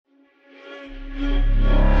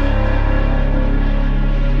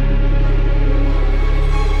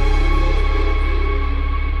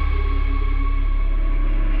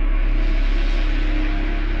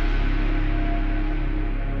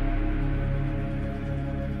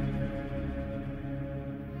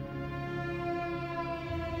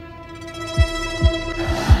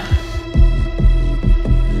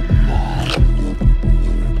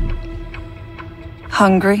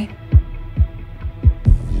Hungry?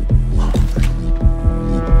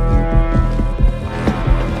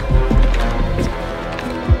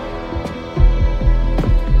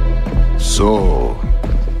 So,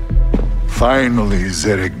 finally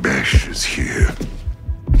Zerek Besh is here.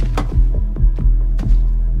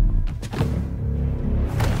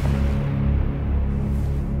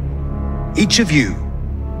 Each of you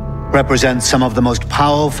represents some of the most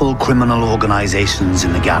powerful criminal organizations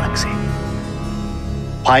in the galaxy.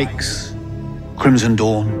 Pikes, Crimson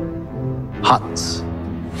Dawn, Hutts.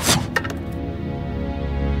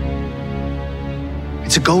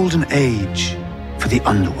 It's a golden age for the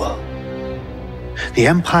underworld. The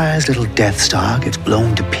Empire's little Death Star gets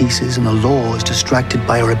blown to pieces and the law is distracted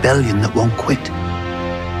by a rebellion that won't quit.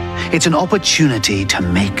 It's an opportunity to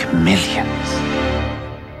make millions.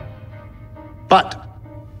 But,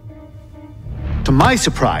 to my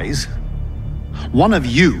surprise, one of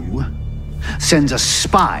you sends a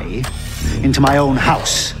spy into my own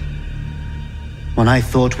house when I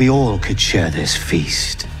thought we all could share this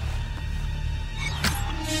feast.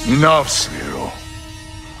 Enough, Zero.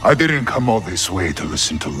 I didn't come all this way to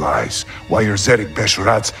listen to lies while your Zerek Besh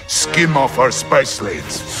rats skim off our spice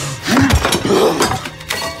lanes.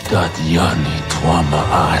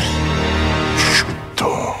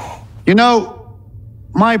 You know,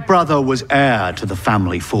 my brother was heir to the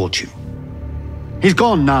family fortune. He's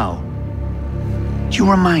gone now. You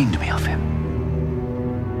remind me of him.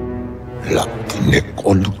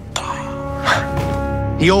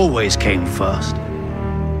 He always came first.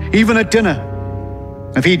 Even at dinner.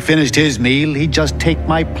 If he'd finished his meal, he'd just take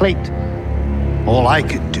my plate. All I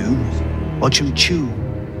could do was watch him chew.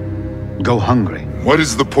 Go hungry. What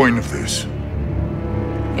is the point of this?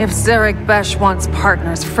 If Zerek Besh wants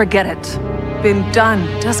partners, forget it. Been done.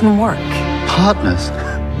 Doesn't work. Partners?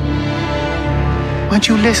 Weren't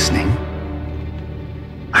you listening?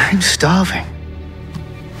 I'm starving.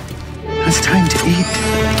 It's time to eat.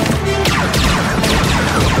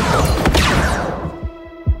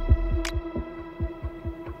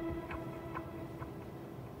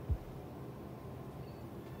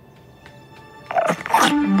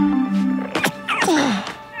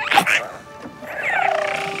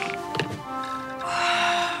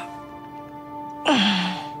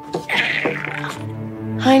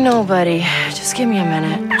 I know, buddy. Just give me a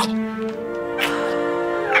minute.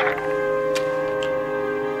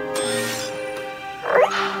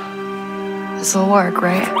 This'll work,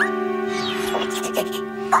 right?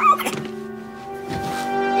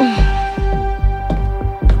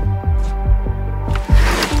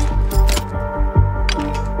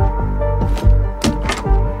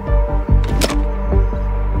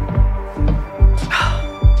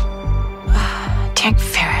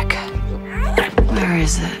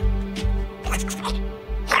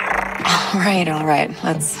 All right.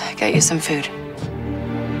 Let's get you some food.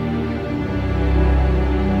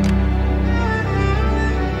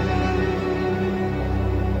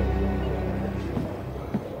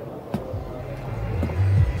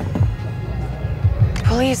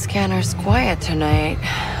 Police scanner's quiet tonight.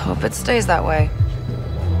 Hope it stays that way.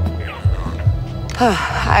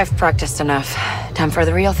 I've practiced enough. Time for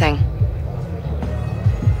the real thing.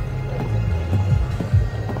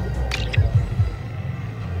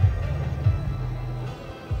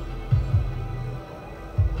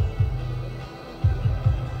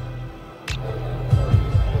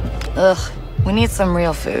 Ugh, we need some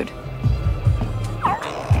real food.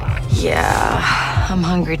 Yeah, I'm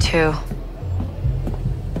hungry too.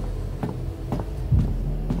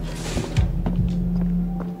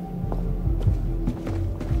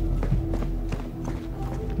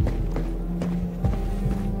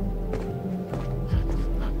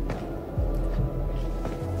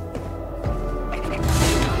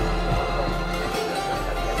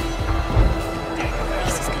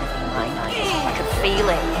 This is gonna be my night. I can feel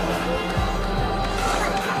it.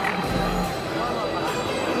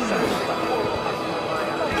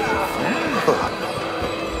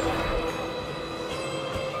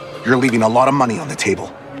 You're leaving a lot of money on the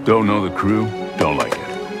table. Don't know the crew, don't like it.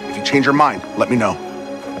 If you change your mind, let me know.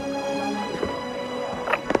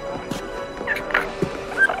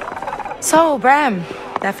 So, Bram,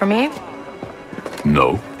 that for me?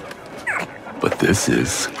 No. But this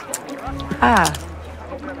is... Ah,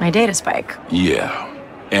 my data spike. Yeah,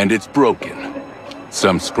 and it's broken.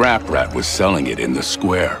 Some scrap rat was selling it in the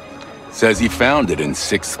square. Says he found it in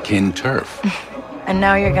Sixth Kin turf. And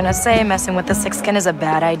now you're gonna say messing with the Sixth Kin is a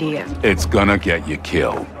bad idea. It's gonna get you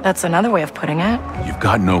killed. That's another way of putting it. You've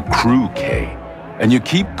got no crew, Kay. And you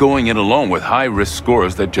keep going it alone with high-risk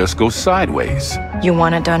scores that just go sideways. You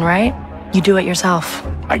want it done right? You do it yourself.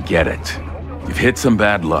 I get it. You've hit some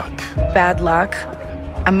bad luck. Bad luck?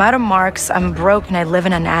 I'm out of marks, I'm broke, and I live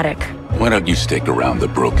in an attic. Why don't you stick around the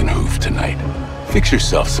Broken Hoof tonight? Fix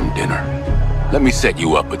yourself some dinner. Let me set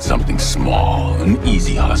you up with something small, an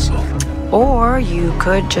easy hustle. Or you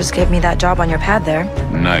could just give me that job on your pad there.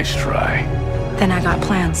 Nice try. Then I got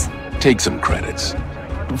plans. Take some credits.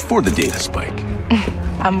 For the data spike.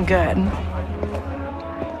 I'm good.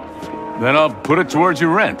 Then I'll put it towards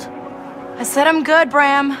your rent. I said I'm good,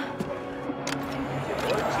 Bram.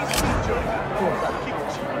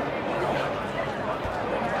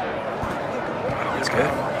 It's good.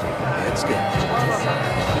 It's good.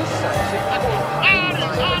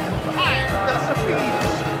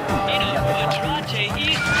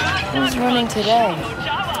 Who's running today?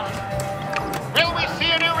 Will we see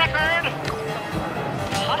a new record?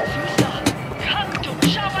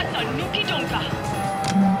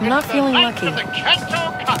 I'm not feeling lucky. The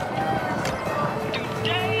Kanto Cup.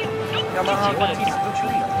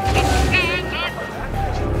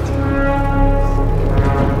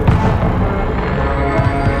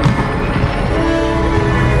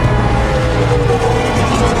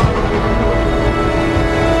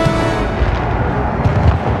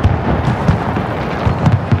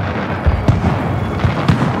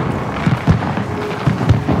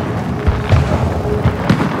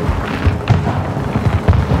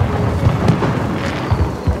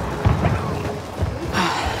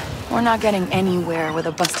 We're not getting anywhere with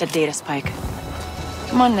a busted data spike.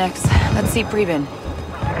 Come on, Nix. Let's see Preben.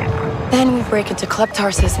 Then we break into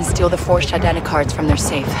Kleptarsis and steal the forged identity cards from their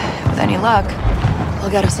safe. With any luck, they'll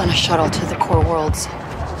get us on a shuttle to the core worlds.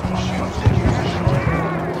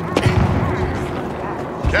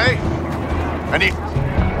 Okay?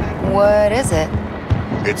 What is it?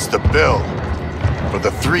 It's the bill for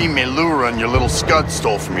the 3 Melura your little scud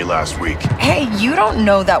stole from me last week. Hey, you don't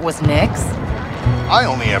know that was Nix? I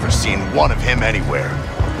only ever seen one of him anywhere.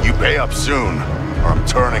 You pay up soon, or I'm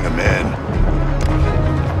turning him in.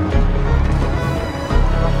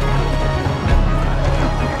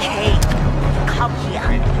 Kay, come here.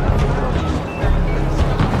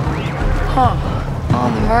 Huh. All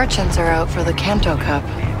the merchants are out for the Kanto Cup.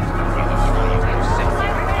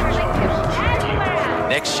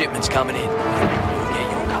 Next shipment's coming in.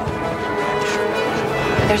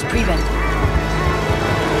 There's Preben.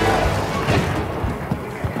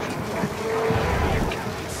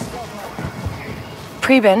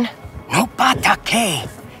 Preben? No patake.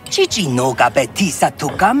 Chichi no gabetisa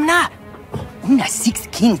tukamna. Una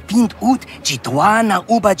 16 pint ut jituana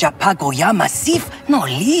uba japagoyama sif no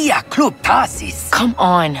lia club tasis. Come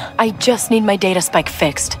on. I just need my data spike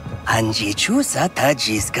fixed. Anji chusa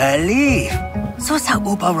tajis kalif. Sosa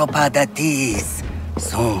uba ropada tis.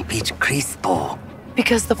 Son pitch crispo.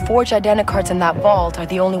 Because the forged identity cards in that vault are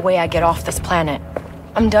the only way I get off this planet.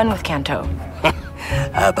 I'm done with Kanto.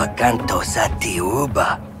 Abakanto sati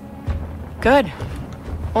uba. Good.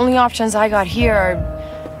 Only options I got here are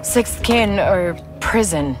sixth kin or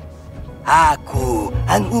prison. Aku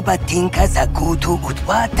an uba tinka zakutu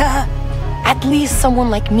utwata. At least someone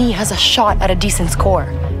like me has a shot at a decent score.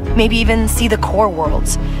 Maybe even see the core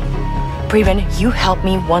worlds. Preben, you help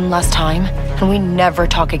me one last time, and we never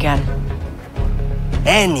talk again.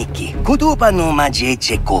 Eniki, kudupa no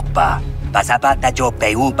majeche kopa. Pasapata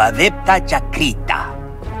jope uba vipta jakrita.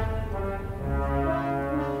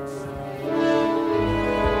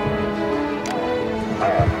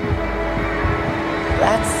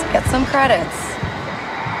 Let's get some credits.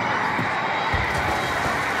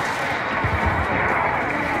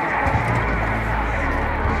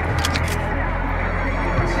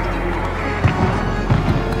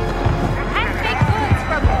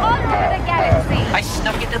 I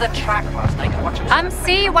snuck into the track last night to watch him.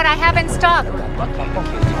 See what I have in stock.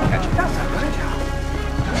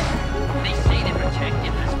 They say they're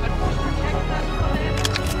protecting us, but who's protecting us?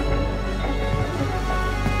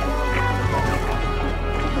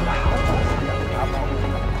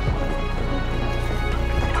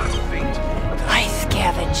 I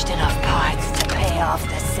scavenged enough parts to pay off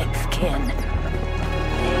the sixth kin.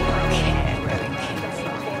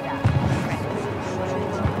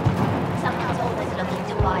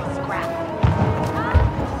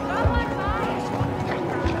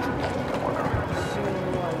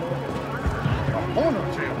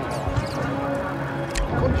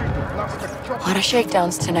 A lot of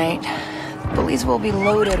shakedowns tonight. Bullies will be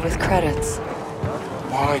loaded with credits.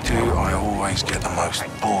 Why do I always get the most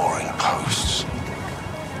boring posts?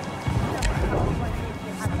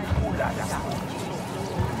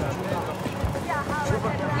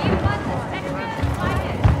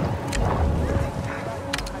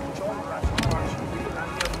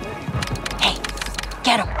 Hey,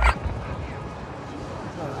 get him.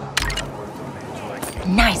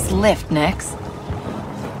 Nice lift, Nix.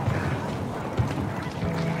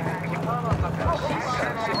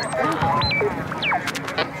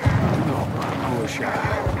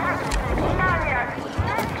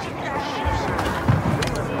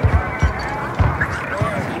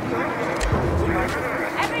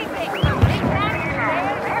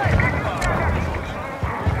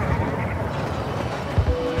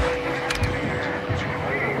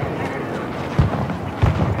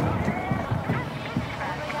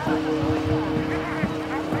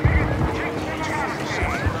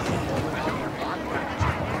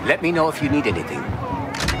 Let me know if you need anything.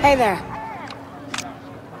 Hey there.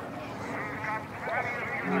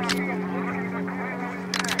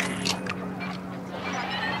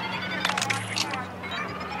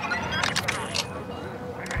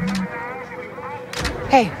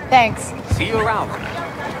 Hey, thanks. See you around.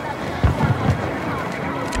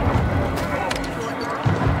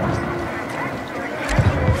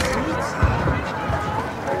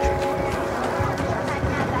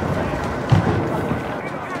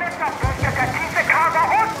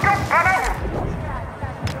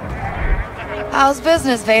 How's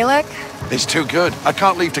business, Valek? It's too good. I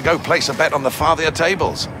can't leave to go place a bet on the farthier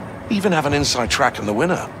tables. Even have an inside track on the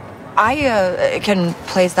winner. I can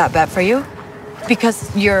place that bet for you.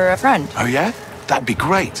 Because you're a friend. Oh yeah? That'd be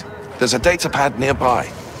great. There's a data pad nearby.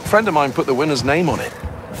 A friend of mine put the winner's name on it.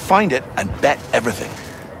 Find it and bet everything.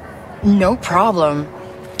 No problem.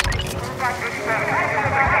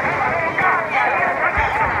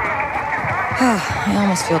 I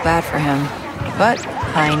almost feel bad for him. But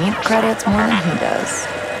I need credits more than he does.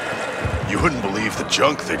 You wouldn't believe the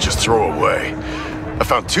junk they just throw away. I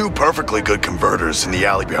found 2 perfectly good converters in the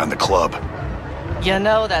alley behind the club. You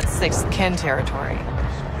know that's sixth kin territory.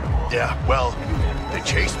 Yeah, well, they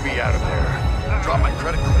chased me out of there. Dropped my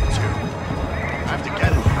credit card, too. I have to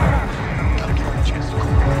get it. Gotta give them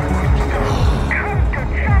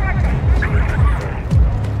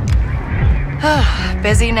Ah, a chance to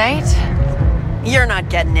busy night? You're not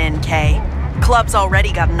getting in, Kay. Club's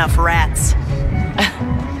already got enough rats.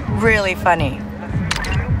 Really funny.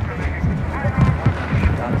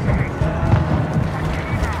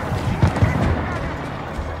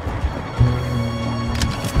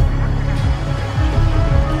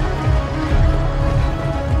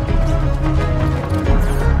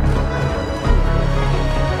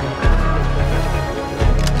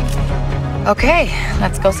 Okay,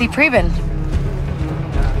 let's go see Preben.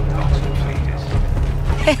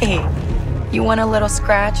 Hey, you want a little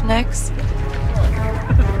scratch next?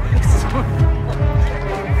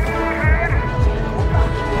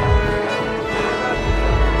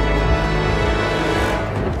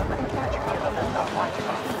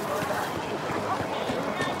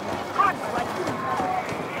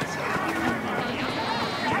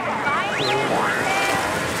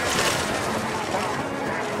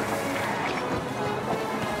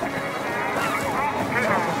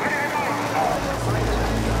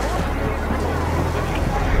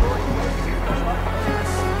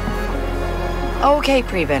 Okay,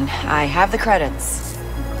 Preben, I have the credits.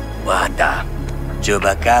 Wada.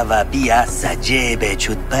 Jubakava piasa jebe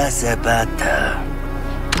chutpasa bata.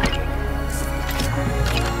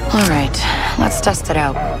 All right, let's test it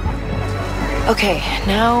out. Okay,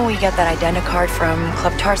 now we get that identicard from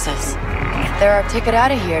Club Tarsus. Get our ticket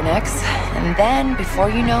out of here next, and then, before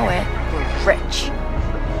you know it, we're rich.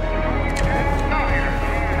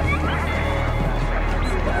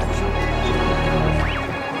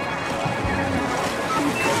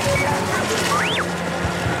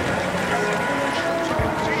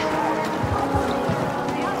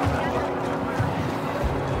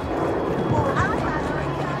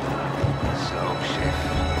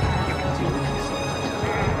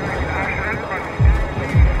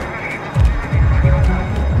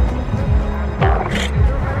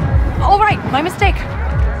 My mistake.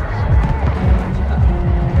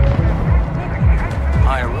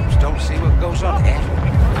 Higher ups don't see what goes on here.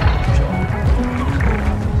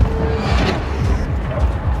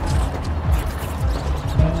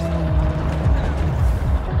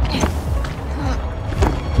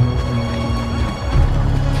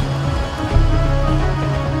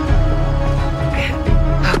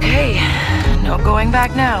 Okay, no going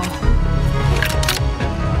back now.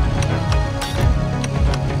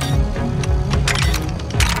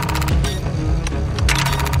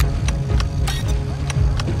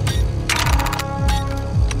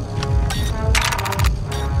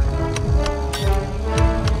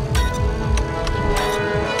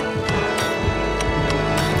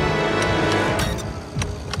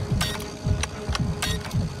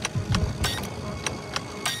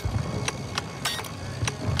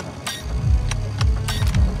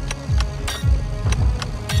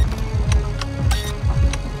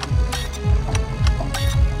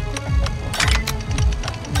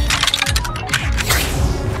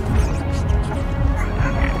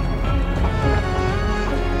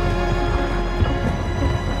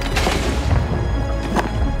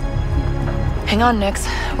 Hang on, Nix.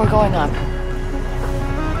 We're going up.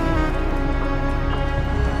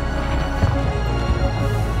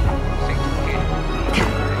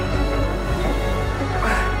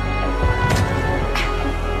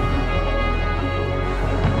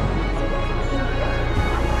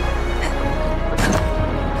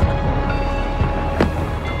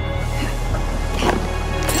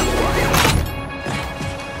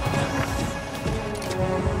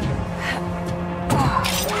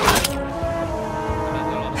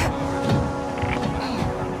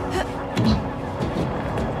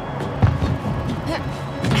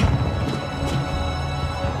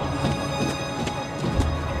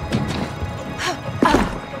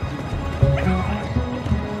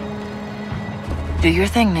 Do your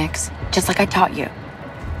thing, Nix. Just like I taught you.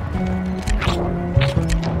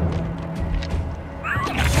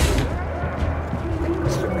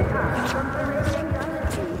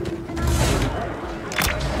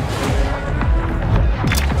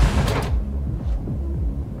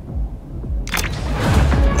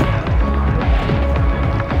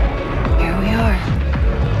 Here we are.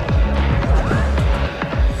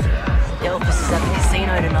 The office is at the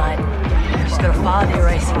casino tonight. Just got a father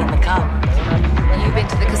racing in the cup. You been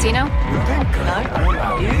to the casino? No.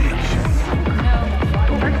 You?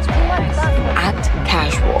 At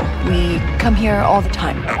Casual. We come here all the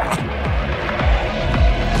time.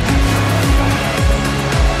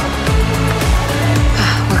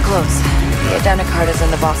 We're close. The identicard is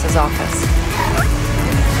in the boss's office.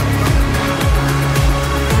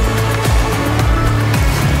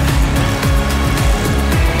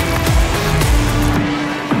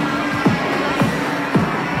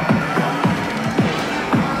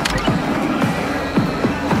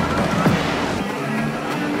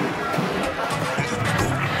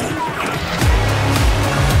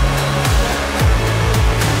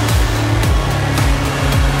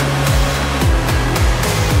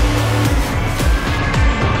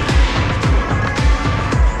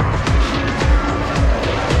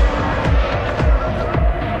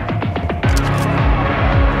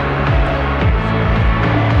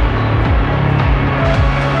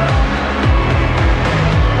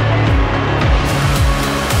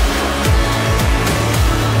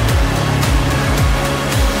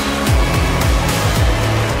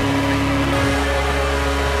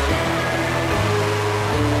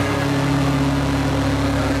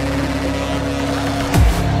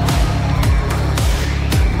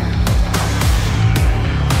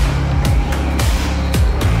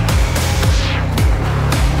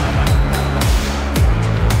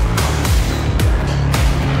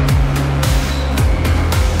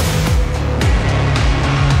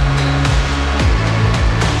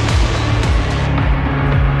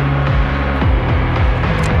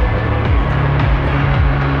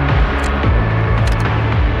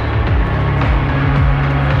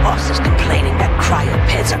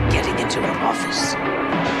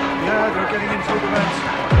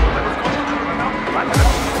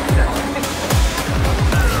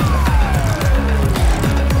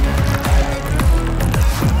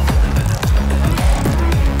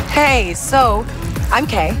 Hey, so, I'm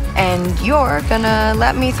Kay, and you're gonna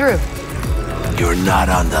let me through. You're not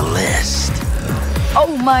on the list.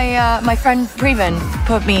 Oh, my friend Preben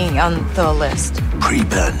put me on the list.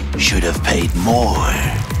 Preben should have paid more.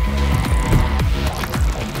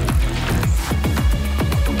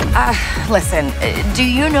 Listen, do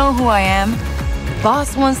you know who I am?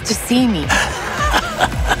 Boss wants to see me.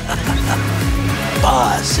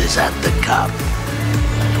 Boss is at the cup.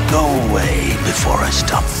 Go away before I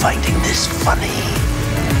stop finding this funny.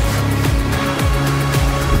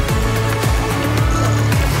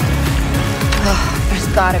 There's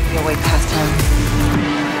gotta be a way past him.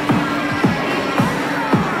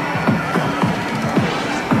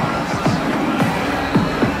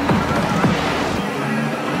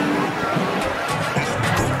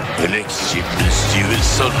 The next ship is due at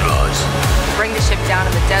sunrise. Bring the ship down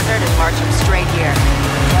in the desert and march him straight here.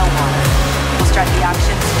 No water. We'll start the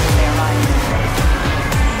action as soon as they arrive.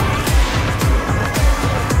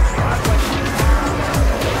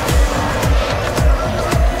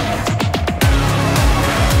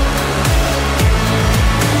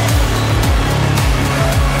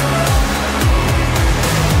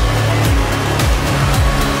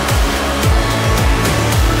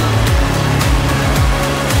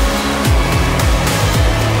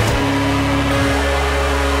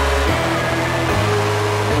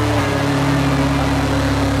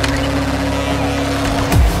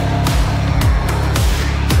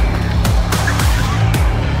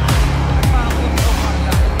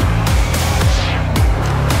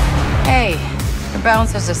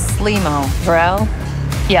 Bouncer's a Slimo, bro.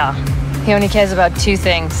 Yeah, He only cares about two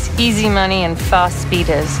things, easy money and fast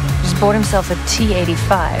speeders. Just bought himself a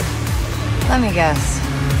T-85. Let me guess.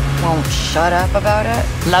 Won't shut up about it?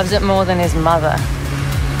 Loves it more than his mother.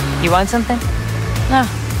 You want something? No,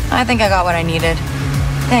 I think I got what I needed.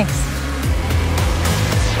 Thanks.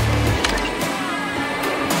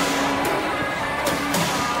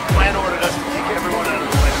 Plan ordered us to kick everyone out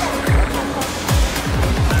of the way.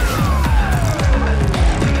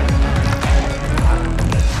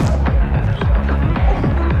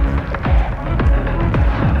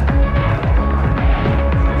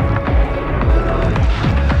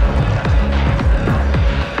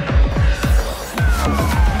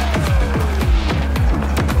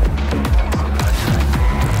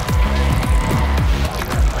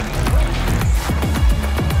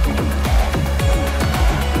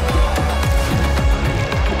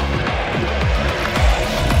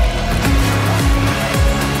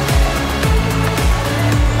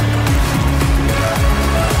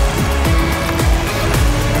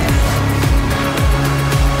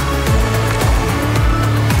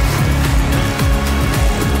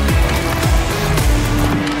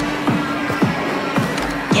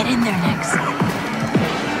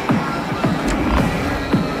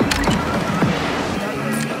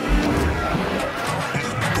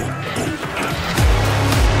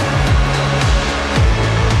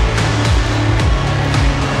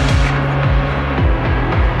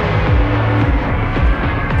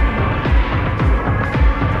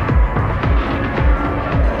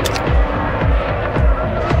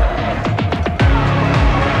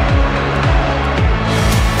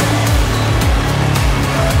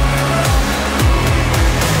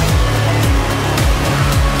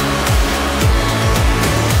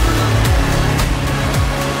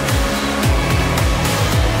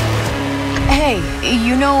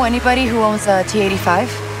 You know anybody who owns a T-85?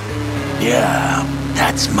 Yeah,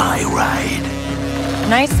 that's my ride.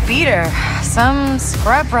 Nice beater. Some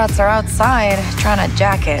scrap rats are outside trying to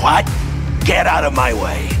jack it. What? Get out of my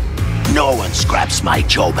way. No one scraps my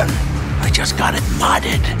Jobin. I just got it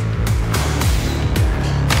modded.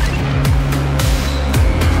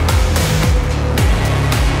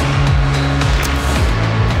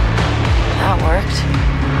 That worked.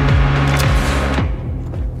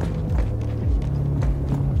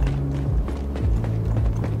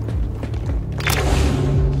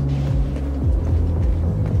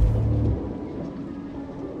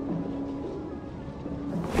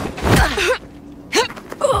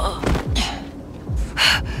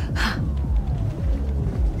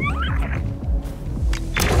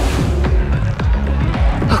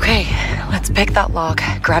 Pick that lock,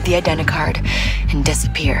 grab the identicard, and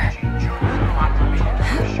disappear.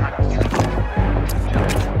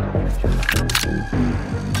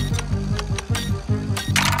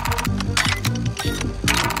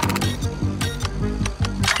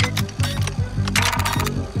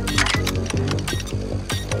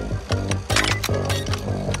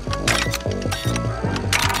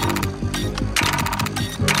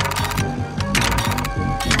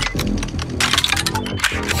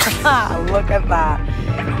 Look at that.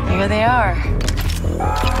 Here they are.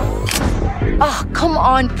 Oh, come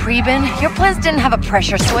on, Preben. Your plans didn't have a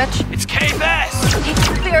pressure switch. It's Kay Vess! It's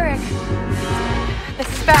Spirit. This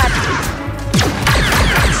is bad.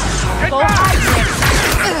 Go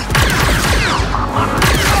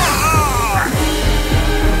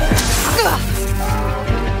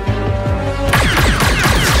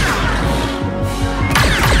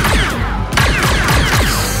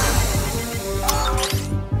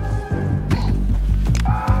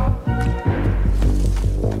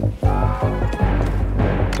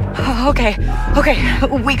Okay,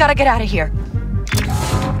 we gotta get out of here.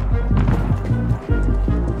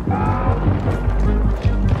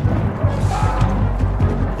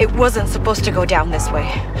 It wasn't supposed to go down this way.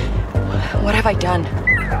 What have I done?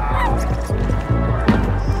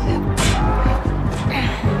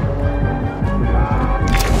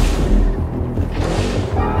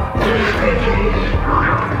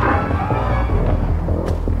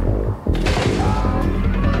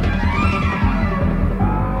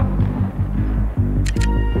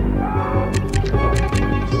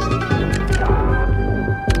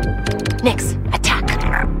 Nix, attack!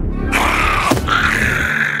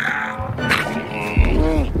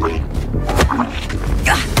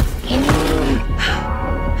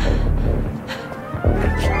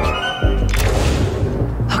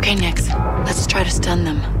 Okay, Nix. Let's try to stun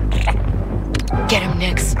them. Get him,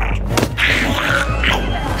 Nix.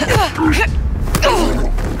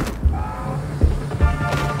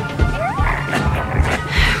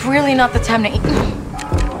 Really not the time to eat.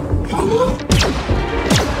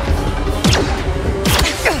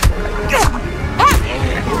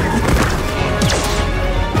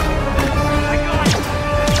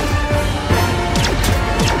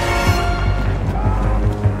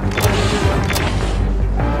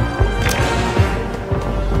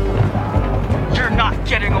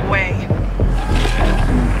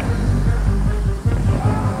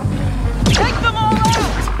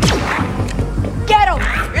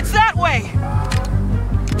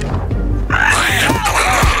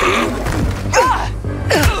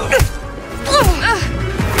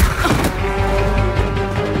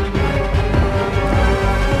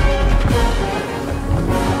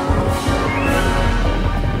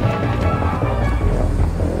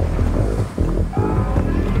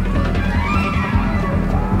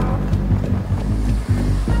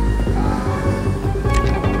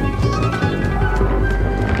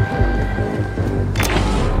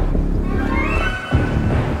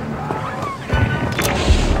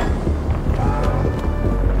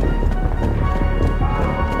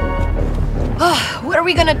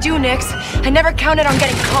 we gonna do, Nix? I never counted on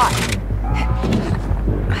getting caught.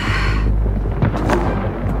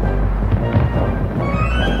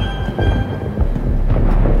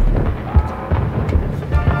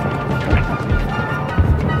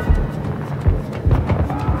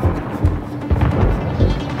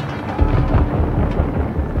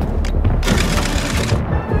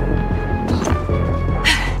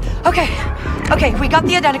 Okay, we got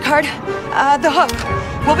the identicard. The hook.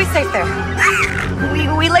 We'll be safe there.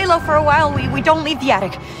 We lay low for a while. We don't leave the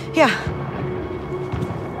attic. Yeah.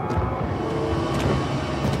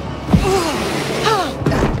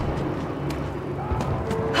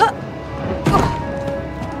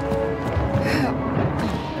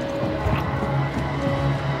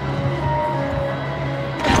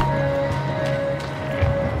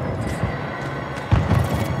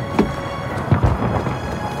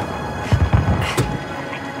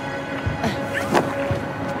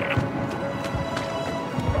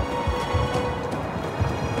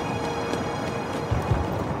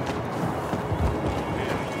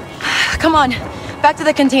 Come on, back to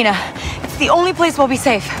the cantina. It's the only place we'll be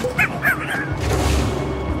safe.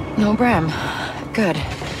 No Bram. Good.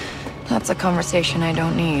 That's a conversation I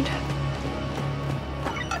don't need.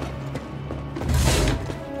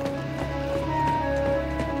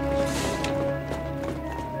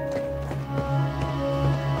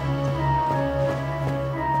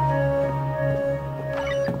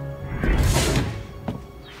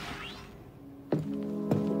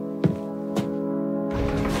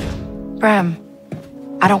 Bram,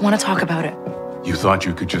 I don't want to talk about it. You thought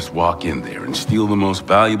you could just walk in there and steal the most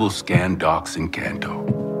valuable scan docs in Kanto.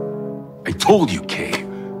 I told you, Kay.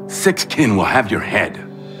 6 kin will have your head.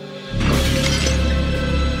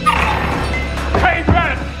 Hey,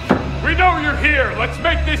 Vess! We know you're here. Let's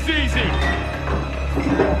make this easy.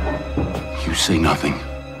 You say nothing.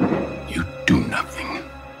 You do nothing.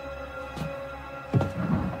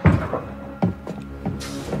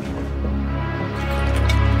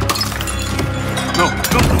 No.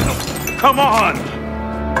 Come on!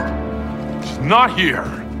 She's not here.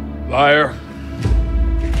 Liar.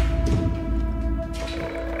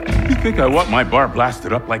 You think I want my bar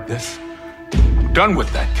blasted up like this? I'm done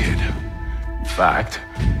with that kid. In fact,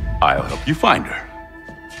 I'll help you find her.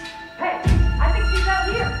 Hey, I think she's out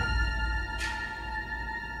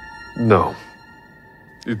here. No.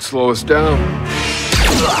 You'd slow us down.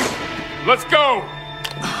 Let's go!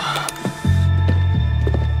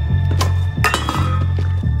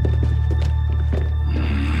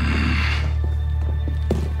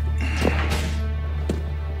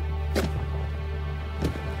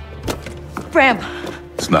 Bram.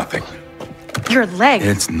 It's nothing. Your leg.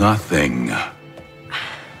 It's nothing.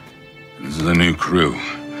 This is a new crew.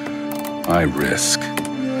 High risk.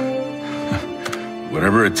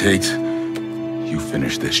 Whatever it takes, you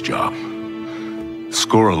finish this job. The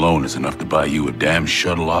score alone is enough to buy you a damn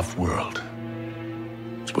shuttle off world.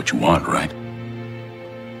 It's what you want, right?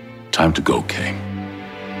 Time to go, Kay.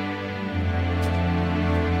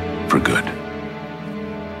 For good.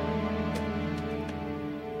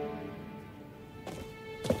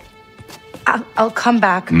 I'll come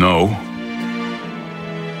back. No.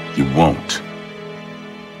 You won't.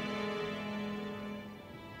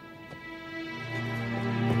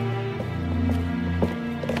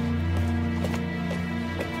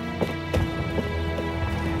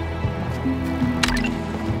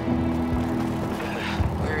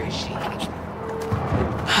 Where is she?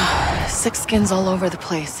 6 skins all over the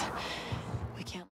place.